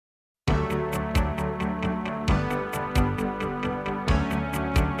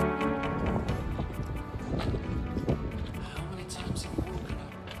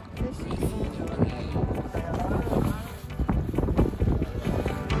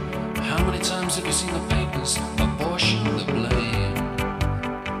times have you seen the papers apportion the blame?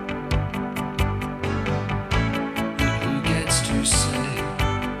 Who gets to say?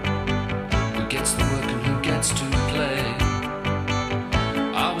 Who gets the work and who gets to play?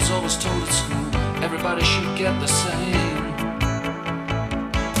 I was always told at school everybody should get the same.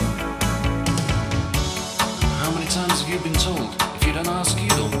 How many times have you been told if you don't ask you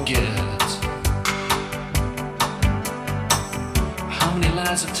don't get? How many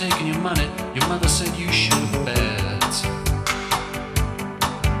lies have taken your money your mother said you should bet?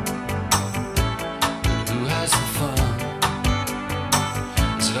 Who has the fun?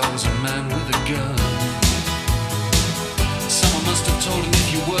 Is it always a man with a gun? Someone must have told him if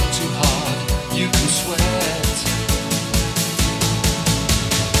you work too hard you can sweat.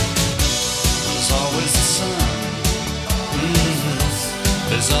 There's always the sun.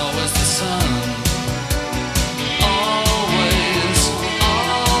 There's always the sun. Always,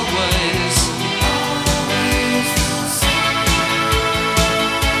 always, always the sun.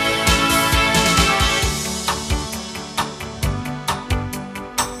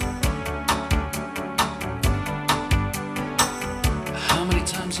 How many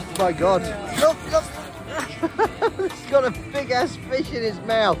times have My God. Look, look. He's got a big ass fish in his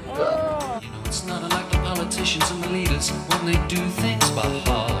mouth. You know, it's not unlike the politicians and the leaders when they do things by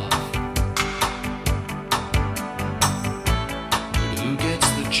half. But who gets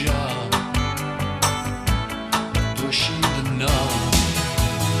the job? Pushing the knob.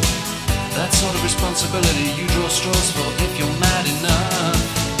 That sort of responsibility you draw straws for if you're mad enough.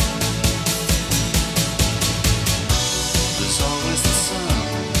 There's always the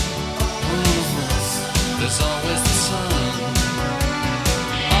sun. There's always the sun.